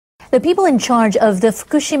The people in charge of the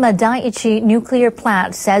Fukushima Daiichi nuclear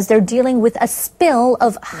plant says they're dealing with a spill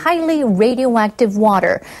of highly radioactive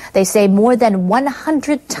water. They say more than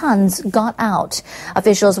 100 tons got out.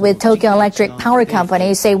 Officials with Tokyo Electric Power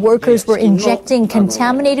Company say workers were injecting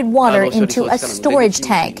contaminated water into a storage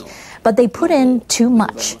tank, but they put in too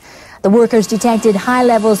much. The workers detected high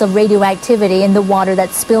levels of radioactivity in the water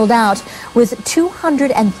that spilled out, with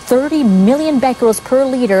 230 million becquerels per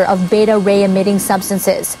liter of beta ray emitting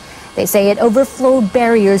substances. They say it overflowed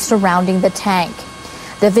barriers surrounding the tank.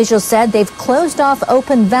 The officials said they've closed off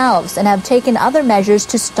open valves and have taken other measures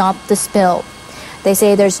to stop the spill. They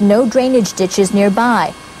say there's no drainage ditches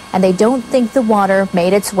nearby, and they don't think the water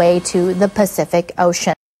made its way to the Pacific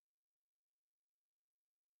Ocean.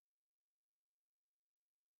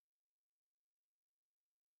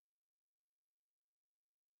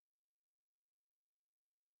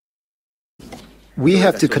 We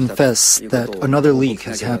have to confess that another leak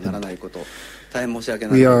has happened.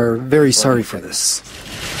 We are very sorry for this.